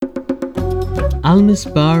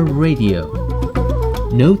Al-Mesbar Radio.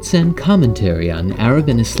 Notes and commentary on Arab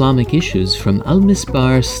and Islamic issues from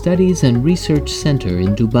Al-Mesbar Studies and Research Center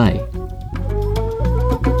in Dubai.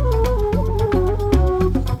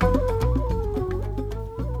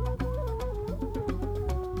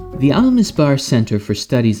 The Al-Mesbar Center for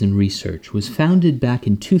Studies and Research was founded back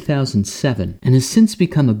in 2007 and has since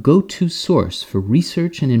become a go-to source for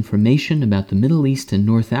research and information about the Middle East and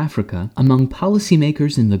North Africa among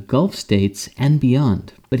policymakers in the Gulf states and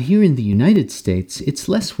beyond. But here in the United States, it's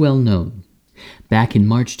less well known. Back in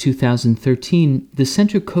March 2013, the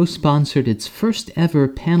center co-sponsored its first ever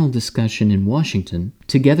panel discussion in Washington,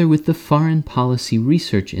 together with the Foreign Policy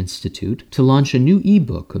Research Institute, to launch a new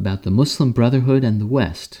ebook about the Muslim Brotherhood and the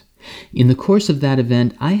West. In the course of that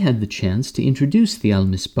event, I had the chance to introduce the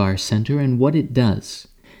Al-Mesbar Center and what it does.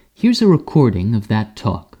 Here's a recording of that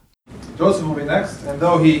talk. Joseph will be next, and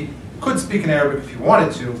though he could speak in Arabic if he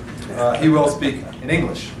wanted to, he will speak in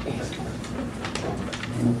English.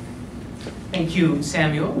 Thank you,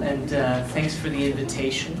 Samuel, and thanks for the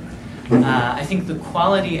invitation. I think the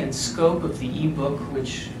quality and scope of the ebook,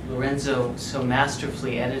 which Lorenzo so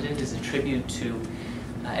masterfully edited, is a tribute to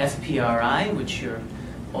FPRI, which you're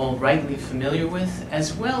all rightly familiar with,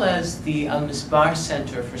 as well as the Al-Mesbar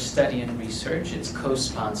Center for Study and Research, its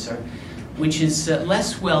co-sponsor, which is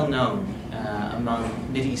less well known among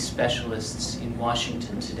Mideast specialists in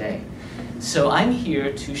Washington today. So I'm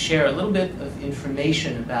here to share a little bit of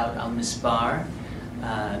information about Al-Mesbar,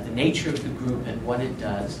 the nature of the group and what it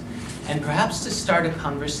does, and perhaps to start a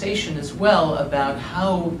conversation as well about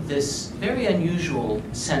how this very unusual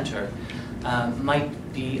center might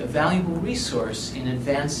be a valuable resource in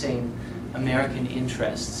advancing American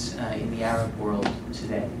interests in the Arab world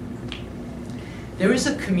today. There is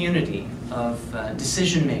a community of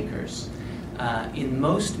decision makers in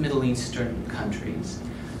most Middle Eastern countries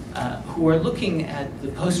who are looking at the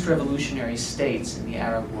post-revolutionary states in the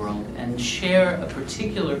Arab world and share a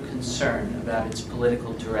particular concern about its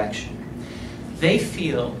political direction. They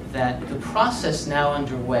feel that the process now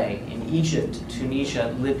underway in Egypt,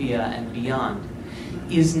 Tunisia, Libya, and beyond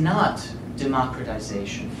is not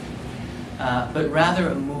democratization, but rather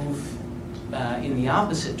a move in the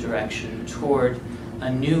opposite direction toward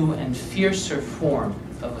a new and fiercer form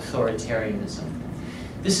of authoritarianism.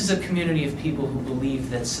 This is a community of people who believe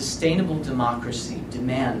that sustainable democracy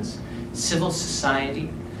demands civil society,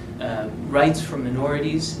 rights for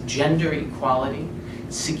minorities, gender equality,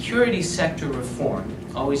 security sector reform,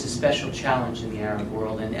 always a special challenge in the Arab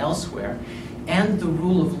world and elsewhere, and the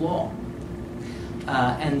rule of law.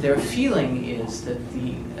 And their feeling is that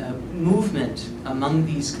the movement among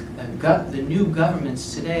these the new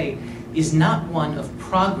governments today is not one of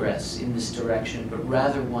progress in this direction, but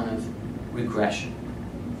rather one of regression.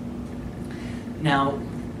 Now,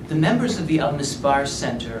 the members of the Al-Mesbar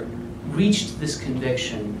Center reached this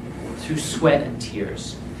conviction through sweat and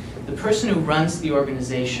tears. The person who runs the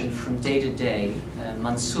organization from day to day,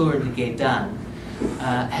 Mansour Negaidan,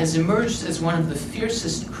 has emerged as one of the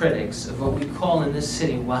fiercest critics of what we call in this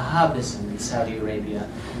city Wahhabism in Saudi Arabia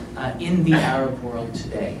in the Arab world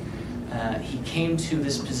today. He came to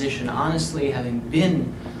this position honestly, having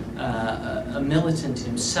been a militant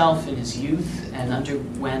himself in his youth and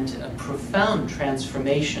underwent a profound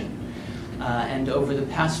transformation and over the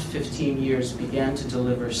past 15 years began to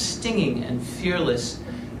deliver stinging and fearless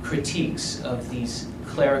critiques of these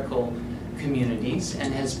clerical communities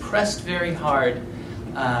and has pressed very hard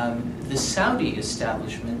the Saudi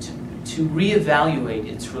establishment to reevaluate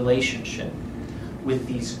its relationship with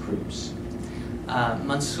these groups.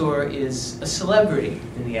 Mansour is a celebrity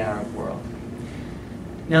in the Arab world.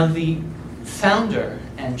 Now, the founder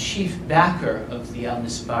and chief backer of the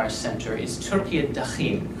Al-Mesbar Center is Turki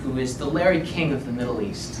Dakhil, who is the Larry King of the Middle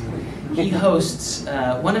East. He hosts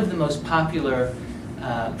one of the most popular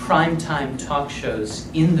primetime talk shows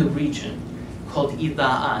in the region called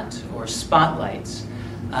Ida'at, or Spotlights,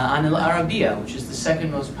 on Al Arabiya, which is the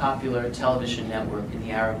second most popular television network in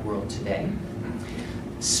the Arab world today.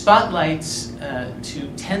 Spotlights to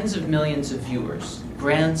tens of millions of viewers,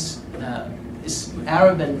 grants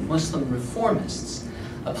Arab and Muslim reformists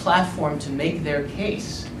a platform to make their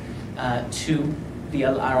case to the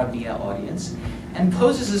Al Arabiya audience, and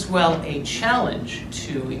poses as well a challenge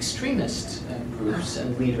to extremist groups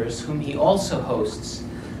and leaders whom he also hosts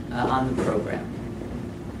on the program.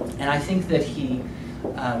 And I think that he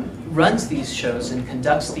runs these shows and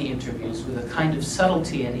conducts the interviews with a kind of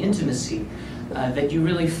subtlety and intimacy that you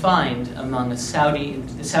really find among the Saudi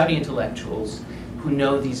intellectuals who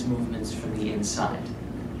know these movements from the inside.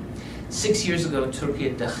 6 years ago,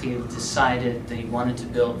 Turki Dakhil decided that he wanted to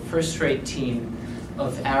build a first-rate team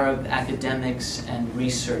of Arab academics and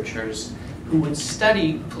researchers who would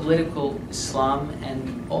study political Islam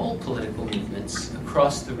and all political movements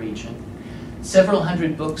across the region. Several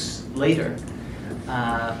hundred books later,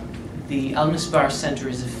 the Al-Mesbar Center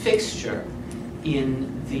is a fixture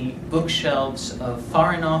in the bookshelves of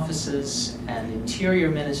foreign offices and interior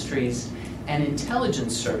ministries and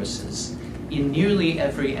intelligence services in nearly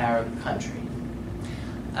every Arab country.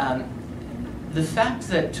 The fact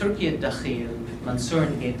that Turki Dakhil, Mansour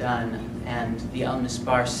Gedan, and the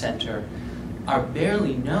Al-Mesbar Center are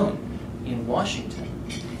barely known in Washington,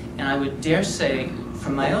 and I would dare say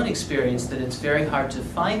from my own experience that it's very hard to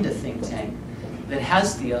find a think tank that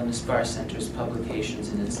has the Al-Mesbar Center's publications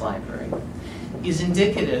in its library, is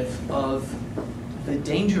indicative of the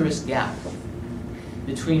dangerous gap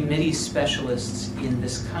between Mideast specialists in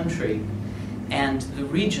this country and the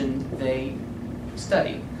region they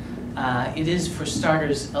study. It is, for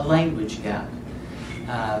starters, a language gap.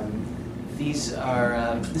 This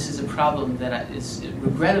is a problem that is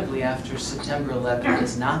regrettably after September 11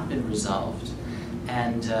 has not been resolved,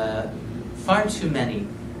 and far too many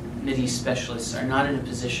Mideast specialists are not in a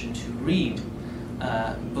position to read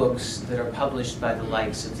books that are published by the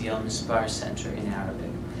likes of the Al-Mesbar Center in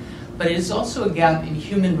Arabic. But it is also a gap in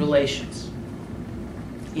human relations,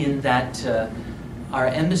 in that our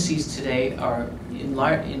embassies today are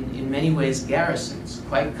in many ways garrisons,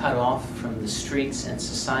 quite cut off from the streets and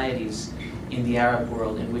societies in the Arab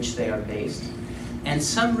world in which they are based. And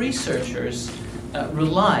some researchers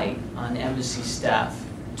rely on embassy staff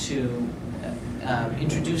to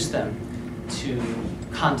introduce them to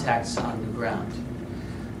contacts on the ground.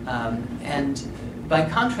 And by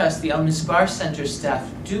contrast, the Al-Mesbar Center staff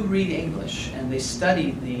do read English, and they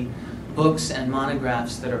study the books and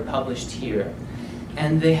monographs that are published here.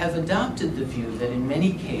 And they have adopted the view that in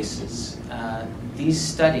many cases, these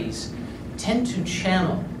studies tend to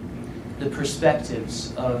channel the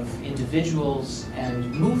perspectives of individuals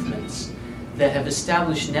and movements that have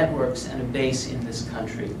established networks and a base in this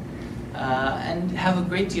country, and have a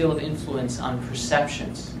great deal of influence on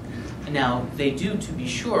perceptions. Now, they do, to be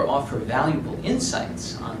sure, offer valuable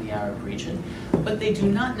insights on the Arab region, but they do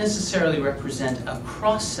not necessarily represent a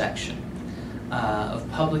cross-section of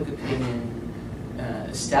public opinion,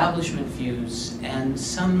 establishment views, and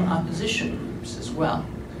some opposition groups as well.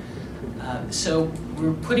 So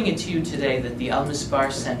we're putting it to you today that the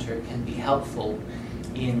Al-Mesbar Center can be helpful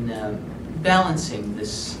in balancing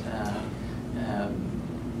this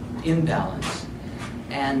imbalance,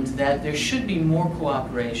 and that there should be more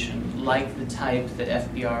cooperation like the type that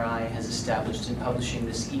FBRI has established in publishing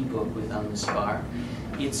this ebook with Al-Mesbar.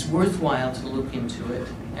 It's worthwhile to look into it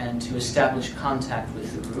and to establish contact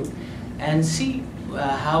with the group and see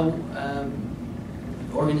how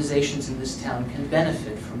organizations in this town can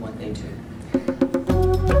benefit from what they do.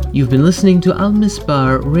 You've been listening to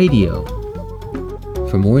Al-Mesbar Radio.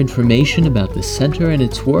 For more information about the center and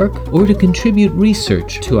its work, or to contribute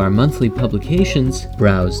research to our monthly publications,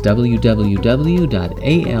 browse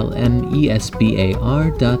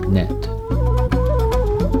www.almesbar.net.